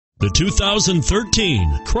The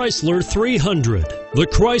 2013 Chrysler 300. The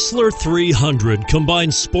Chrysler 300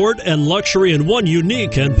 combines sport and luxury in one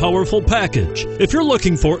unique and powerful package. If you're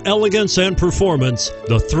looking for elegance and performance,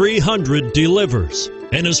 the 300 delivers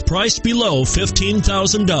and is priced below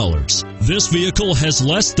 $15,000. This vehicle has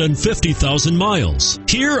less than 50,000 miles.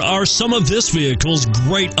 Here are some of this vehicle's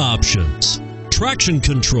great options: traction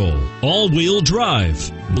control, all-wheel drive,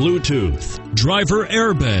 Bluetooth, driver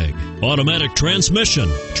airbag, automatic transmission,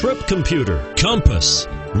 trip computer, compass,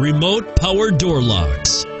 remote power door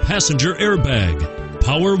locks, passenger airbag,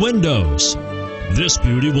 power windows. This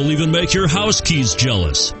beauty will even make your house keys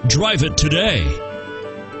jealous. Drive it today.